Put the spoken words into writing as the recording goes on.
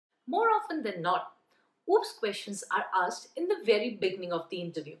More often than not, OOPS questions are asked in the very beginning of the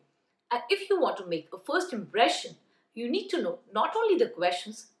interview. And if you want to make a first impression, you need to know not only the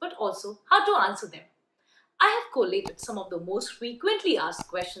questions but also how to answer them. I have collated some of the most frequently asked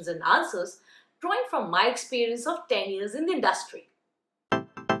questions and answers drawing from my experience of 10 years in the industry.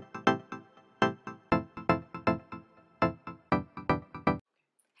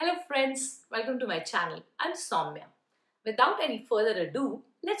 Hello friends, welcome to my channel. I'm Soumya. Without any further ado,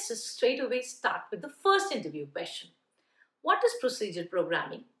 let's just straight away start with the first interview question. What is procedural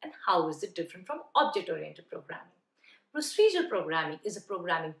programming and how is it different from object-oriented programming? Procedural programming is a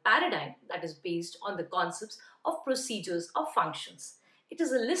programming paradigm that is based on the concepts of procedures or functions. It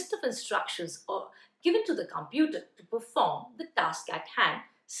is a list of instructions given to the computer to perform the task at hand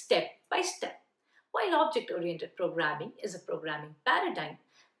step by step. While object-oriented programming is a programming paradigm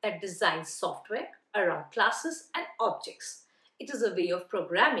that designs software around classes and objects. It is a way of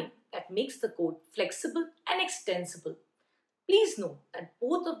programming that makes the code flexible and extensible. Please note that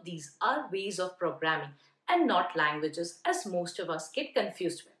both of these are ways of programming and not languages, as most of us get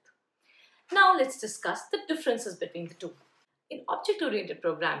confused with. Now let's discuss the differences between the two. In object-oriented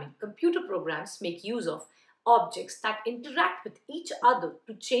programming, computer programs make use of objects that interact with each other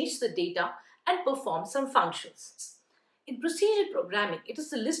to change the data and perform some functions. In procedural programming, it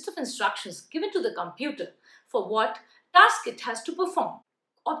is a list of instructions given to the computer for what task it has to perform.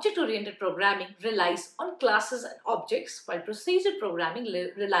 Object-oriented programming relies on classes and objects, while procedural programming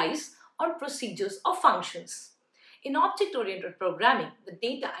relies on procedures or functions. In object-oriented programming, the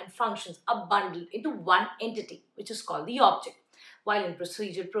data and functions are bundled into one entity, which is called the object, while in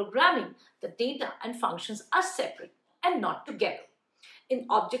procedural programming, the data and functions are separate and not together. In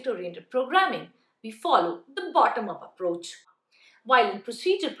object-oriented programming, we follow the bottom-up approach, while in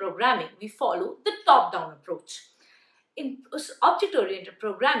procedural programming, we follow the top-down approach. In object-oriented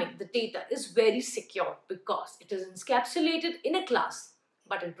programming, the data is very secure because it is encapsulated in a class.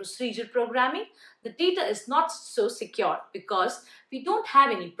 But in procedural programming, the data is not so secure because we don't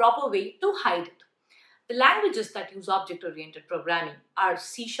have any proper way to hide it. The languages that use object-oriented programming are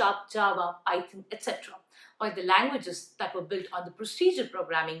C#, Java, Python, etc., while the languages that were built on the procedural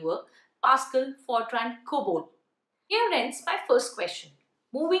programming were Pascal, Fortran, COBOL. Here ends my first question.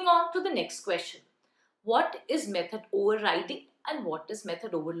 Moving on to the next question. What is method overriding and what is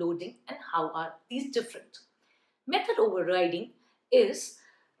method overloading and how are these different? Method overriding is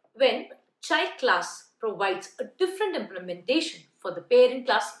when child class provides a different implementation for the parent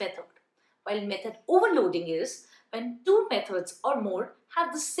class method, while method overloading is when two methods or more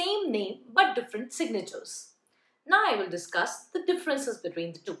have the same name but different signatures. Now I will discuss the differences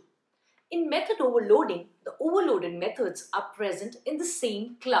between the two. In method overloading, the overloaded methods are present in the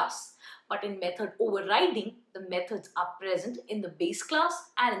same class, but in method overriding, the methods are present in the base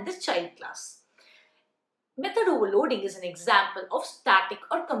class and in the child class. Method overloading is an example of static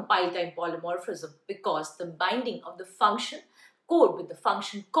or compile-time polymorphism because the binding of the function code with the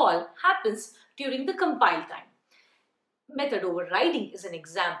function call happens during the compile time. Method overriding is an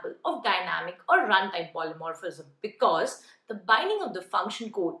example of dynamic or runtime polymorphism because the binding of the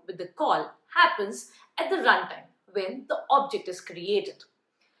function code with the call happens at the runtime when the object is created.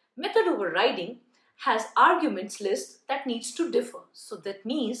 Method overriding has arguments list that needs to differ. So that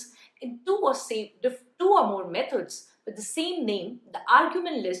means in two or more methods with the same name, the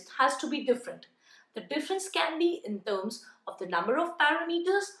argument list has to be different. The difference can be in terms of the number of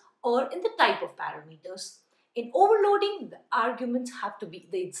parameters or in the type of parameters. In overloading, the arguments have to be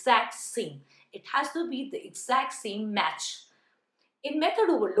the exact same. It has to be the exact same match. In method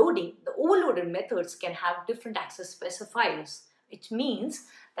overloading, the overloaded methods can have different access specifiers, which means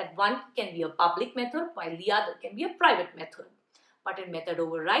that one can be a public method while the other can be a private method. But in method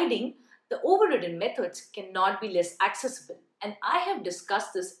overriding, the overridden methods cannot be less accessible. And I have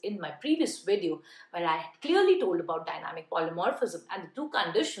discussed this in my previous video where I had clearly told about dynamic polymorphism and the two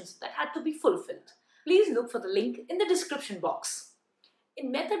conditions that had to be fulfilled. Please look for the link in the description box.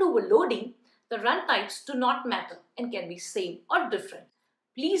 In method overloading, the run types do not matter and can be same or different.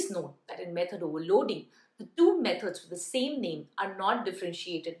 Please note that in method overloading, the two methods with the same name are not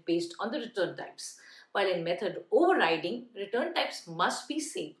differentiated based on the return types, while in method overriding, return types must be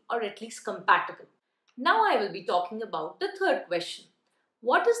same or at least compatible. Now I will be talking about the third question.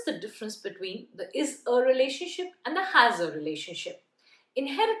 What is the difference between the is-a relationship and the has-a relationship?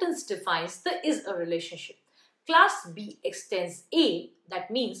 Inheritance defines the is-a relationship. Class B extends A,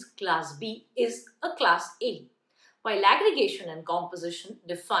 that means class B is a class A. While aggregation and composition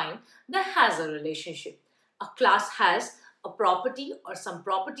define the has-a relationship. A class has a property or some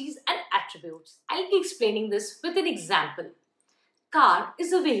properties and attributes. I'll be explaining this with an example. car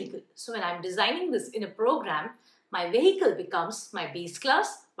is a vehicle. So when I'm designing this in a program, my vehicle becomes my base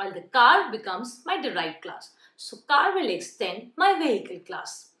class while the car becomes my derived class. So car will extend my vehicle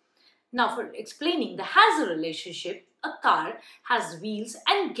class. Now for explaining the has a relationship, a car has wheels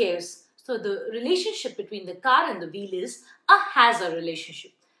and gears. So the relationship between the car and the wheel is a has a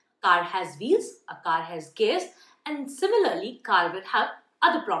relationship. Car has wheels, a car has gears, and similarly car will have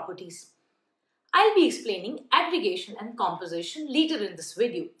other properties. I'll be explaining aggregation and composition later in this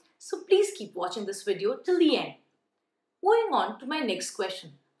video, so please keep watching this video till the end. Moving on to my next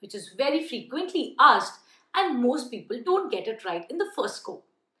question, which is very frequently asked and most people don't get it right in the first go.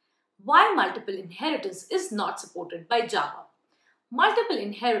 Why multiple inheritance is not supported by Java? Multiple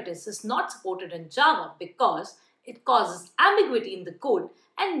inheritance is not supported in Java because it causes ambiguity in the code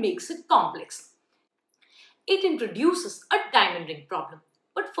and makes it complex. It introduces a diamond ring problem.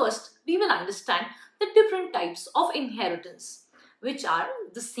 But first, we will understand the different types of inheritance, which are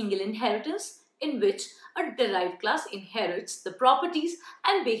the single inheritance, in which a derived class inherits the properties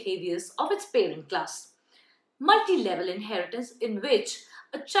and behaviors of its parent class. Multi-level inheritance, in which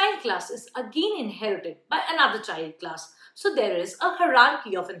a child class is again inherited by another child class. So there is a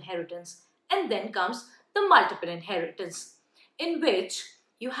hierarchy of inheritance. And then comes the multiple inheritance, in which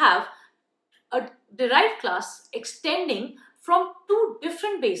you have a derived class extending from two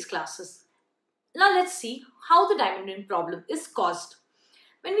different base classes. Now let's see how the diamond ring problem is caused.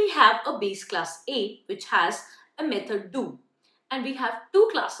 When we have a base class A which has a method do, and we have two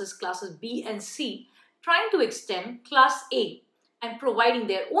classes B and C, trying to extend class A and providing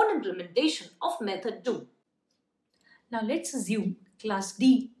their own implementation of method do. Now let's assume class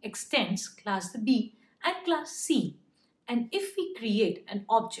D extends class B and class C, and if we create an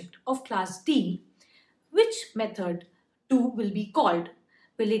object of class D, which method do will be called?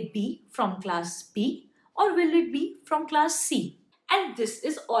 Will it be from class B or will it be from class C? And this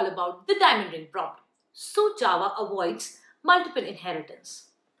is all about the diamond ring problem. So Java avoids multiple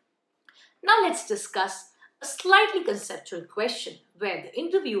inheritance. Now let's discuss a slightly conceptual question where the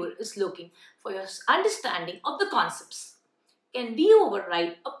interviewer is looking for your understanding of the concepts. Can we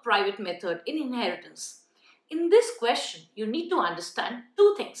override a private method in inheritance? In this question, you need to understand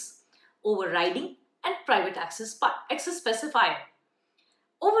two things: overriding and private access specifier.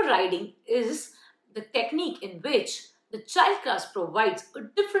 Overriding is the technique in which the child class provides a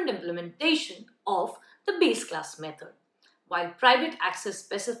different implementation of the base class method, while private access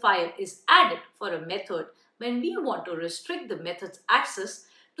specifier is added for a method when we want to restrict the method's access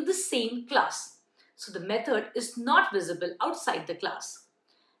to the same class. So the method is not visible outside the class.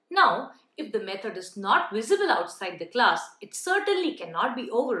 Now, if the method is not visible outside the class, it certainly cannot be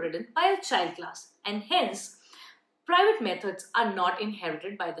overridden by a child class, and hence, private methods are not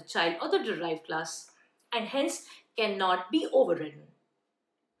inherited by the child or the derived class, and hence cannot be overridden.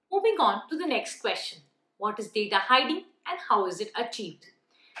 Moving on to the next question. What is data hiding and how is it achieved?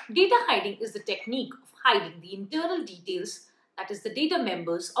 Data hiding is the technique of hiding the internal details, that is the data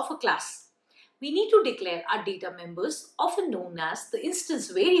members of a class. We need to declare our data members, often known as the instance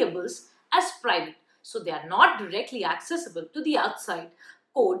variables, as private, so they are not directly accessible to the outside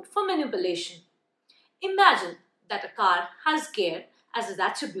code for manipulation. Imagine that a car has gear as its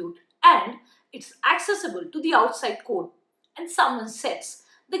attribute and it's accessible to the outside code, and someone sets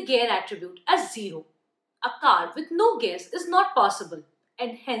the gear attribute as 0. A car with no gears is not possible,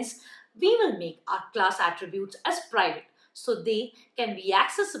 and hence we will make our class attributes as private, so they can be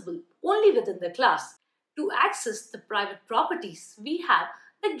accessible only within the class. To access the private properties, we have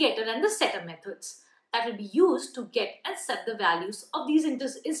the getter and the setter methods that will be used to get and set the values of these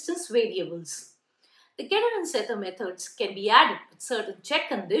instance variables. The getter and setter methods can be added with certain check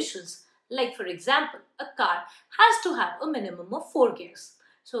conditions, like for example, a car has to have a minimum of 4 gears.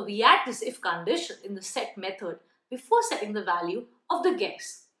 So we add this if condition in the set method before setting the value of the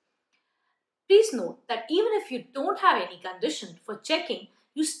gears. Please note that even if you don't have any condition for checking,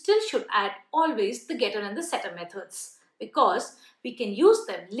 you still should add always the getter and the setter methods, because we can use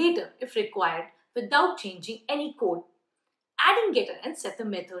them later if required without changing any code. Adding getter and setter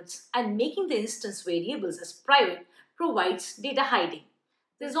methods and making the instance variables as private provides data hiding.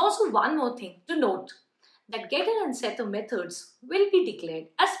 There's also one more thing to note, that getter and setter methods will be declared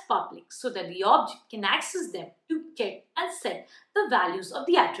as public so that the object can access them to get and set the values of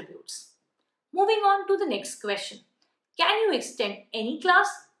the attributes. Moving on to the next question. Can you extend any class,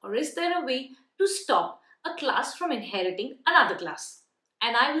 or is there a way to stop a class from inheriting another class?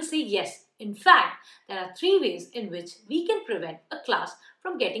 And I will say yes. In fact, there are 3 ways in which we can prevent a class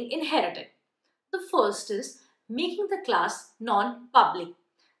from getting inherited. The first is making the class non-public.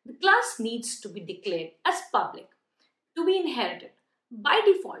 The class needs to be declared as public to be inherited. By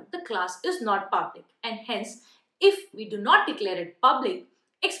default, the class is not public, and hence, if we do not declare it public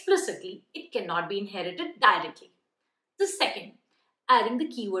explicitly, it cannot be inherited directly. The second, adding the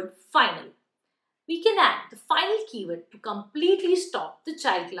keyword final. We can add the final keyword to completely stop the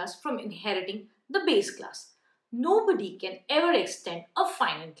child class from inheriting the base class. Nobody can ever extend a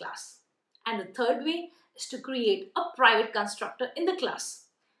final class. And the third way is to create a private constructor in the class.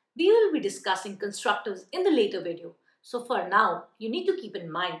 We will be discussing constructors in the later video. So for now, you need to keep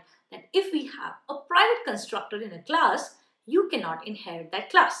in mind that if we have a private constructor in a class, you cannot inherit that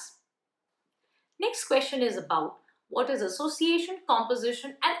class. Next question is about what is association,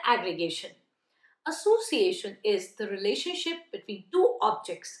 composition, and aggregation. Association is the relationship between two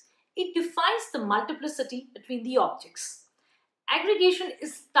objects. It defines the multiplicity between the objects. Aggregation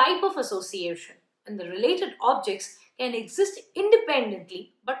is type of association, and the related objects can exist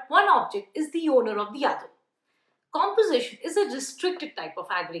independently, but one object is the owner of the other. Composition is a restricted type of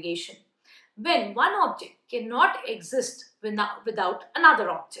aggregation, when one object cannot exist without another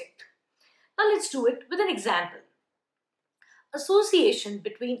object. Now let's do it with an example. Association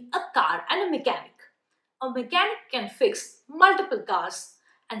between a car and a mechanic. A mechanic can fix multiple cars,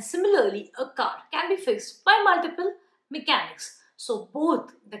 and similarly a car can be fixed by multiple mechanics. So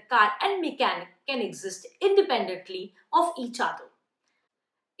both the car and mechanic can exist independently of each other.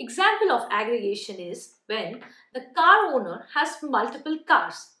 Example of aggregation is when the car owner has multiple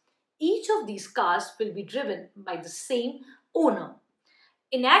cars. Each of these cars will be driven by the same owner.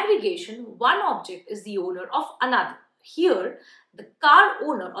 In aggregation, one object is the owner of another. Here, the car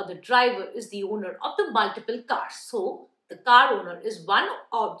owner or the driver is the owner of the multiple cars. So, the car owner is one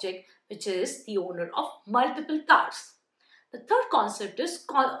object which is the owner of multiple cars. The third concept is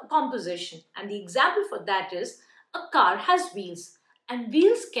composition, and the example for that is a car has wheels, and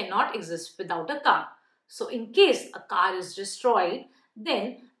wheels cannot exist without a car. So, in case a car is destroyed,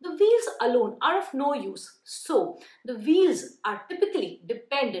 then the wheels alone are of no use. So, the wheels are typically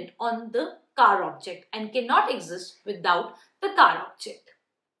dependent on the car object and cannot exist without the car object.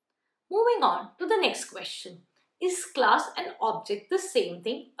 Moving on to the next question. Is class and object the same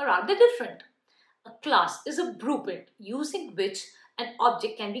thing or are they different? A class is a blueprint using which an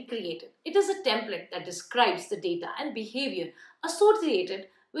object can be created. It is a template that describes the data and behavior associated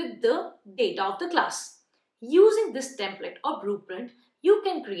with the data of the class. Using this template or blueprint, you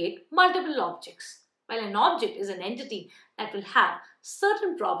can create multiple objects. While an object is an entity that will have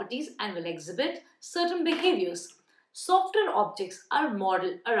certain properties and will exhibit certain behaviors, software objects are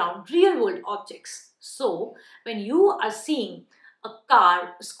modeled around real-world objects. So, when you are seeing a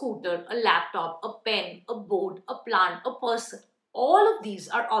car, a scooter, a laptop, a pen, a board, a plant, a person, all of these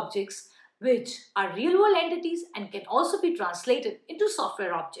are objects which are real-world entities and can also be translated into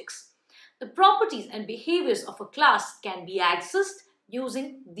software objects. The properties and behaviors of a class can be accessed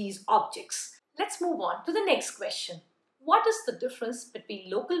using these objects. Let's move on to the next question. What is the difference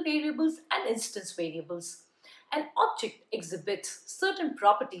between local variables and instance variables? An object exhibits certain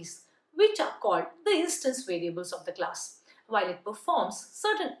properties which are called the instance variables of the class, while it performs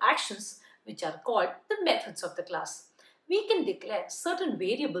certain actions which are called the methods of the class. We can declare certain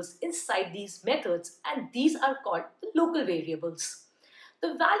variables inside these methods, and these are called the local variables.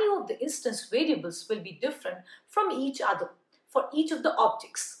 The value of the instance variables will be different from each other for each of the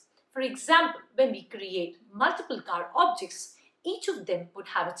objects. For example, when we create multiple car objects, each of them would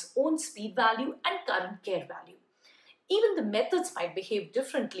have its own speed value and current care value. Even the methods might behave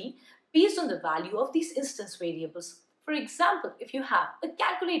differently based on the value of these instance variables. For example, if you have a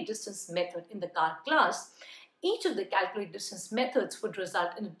calculate distance method in the car class, each of the calculate distance methods would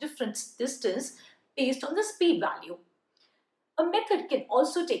result in a different distance based on the speed value. A method can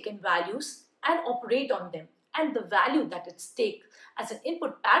also take in values and operate on them, and the value that it takes as an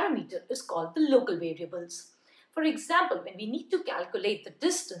input parameter is called the local variables. For example, when we need to calculate the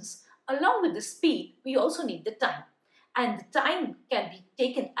distance, along with the speed, we also need the time. And the time can be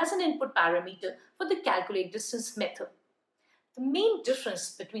taken as an input parameter for the calculate distance method. The main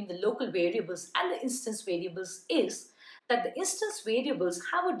difference between the local variables and the instance variables is that the instance variables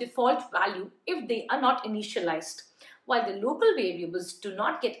have a default value if they are not initialized, while the local variables do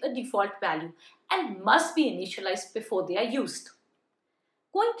not get a default value and must be initialized before they are used.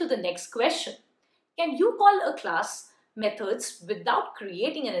 Going to the next question. Can you call a class methods without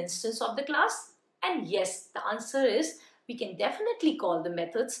creating an instance of the class? And yes, the answer is we can definitely call the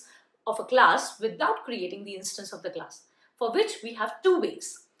methods of a class without creating the instance of the class, for which we have two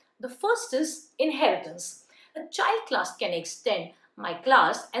ways. The first is inheritance. A child class can extend my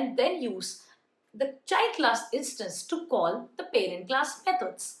class and then use the child class instance to call the parent class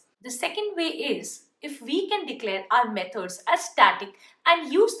methods. The second way is if we can declare our methods as static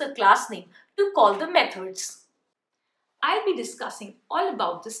and use the class name to call the methods. I'll be discussing all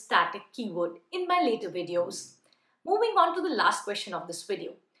about the static keyword in my later videos. Moving on to the last question of this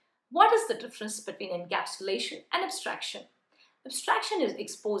video. What is the difference between encapsulation and abstraction? Abstraction is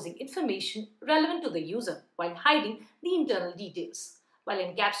exposing information relevant to the user while hiding the internal details, while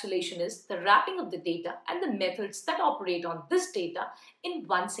encapsulation is the wrapping of the data and the methods that operate on this data in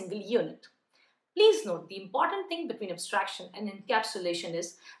one single unit. Please note the important thing between abstraction and encapsulation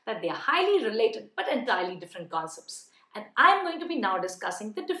is that they are highly related but entirely different concepts, and I am going to be now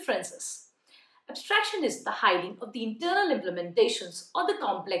discussing the differences. Abstraction is the hiding of the internal implementations or the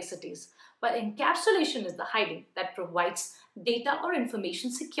complexities, while encapsulation is the hiding that provides data or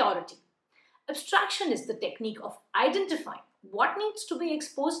information security. Abstraction is the technique of identifying what needs to be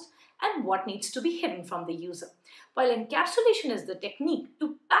exposed and what needs to be hidden from the user, while encapsulation is the technique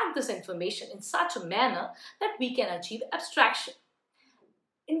to pack this information in such a manner that we can achieve abstraction.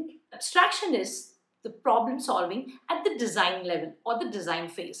 Abstraction is the problem solving at the design level or the design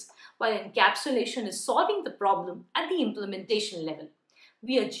phase, while encapsulation is solving the problem at the implementation level.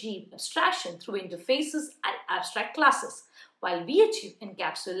 We achieve abstraction through interfaces and abstract classes, while we achieve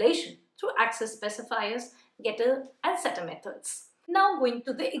encapsulation through access specifiers, getter and setter methods. Now going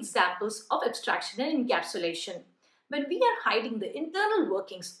to the examples of abstraction and encapsulation. When we are hiding the internal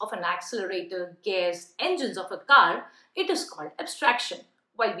workings of an accelerator, gears, engines of a car, it is called abstraction.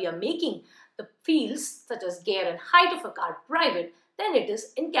 While we are making the fields such as gear and height of a car private, then it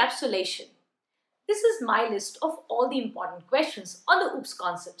is encapsulation. This is my list of all the important questions on the OOPS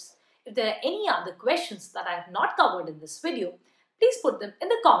concepts. If there are any other questions that I have not covered in this video, please put them in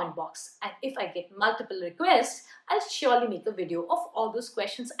the comment box, and if I get multiple requests, I'll surely make a video of all those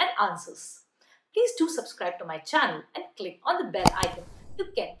questions and answers. Please do subscribe to my channel and click on the bell icon to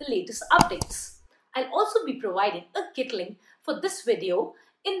get the latest updates. I'll also be providing a Git link for this video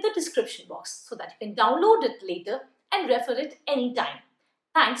in the description box so that you can download it later and refer it anytime.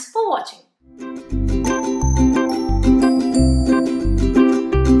 Thanks for watching.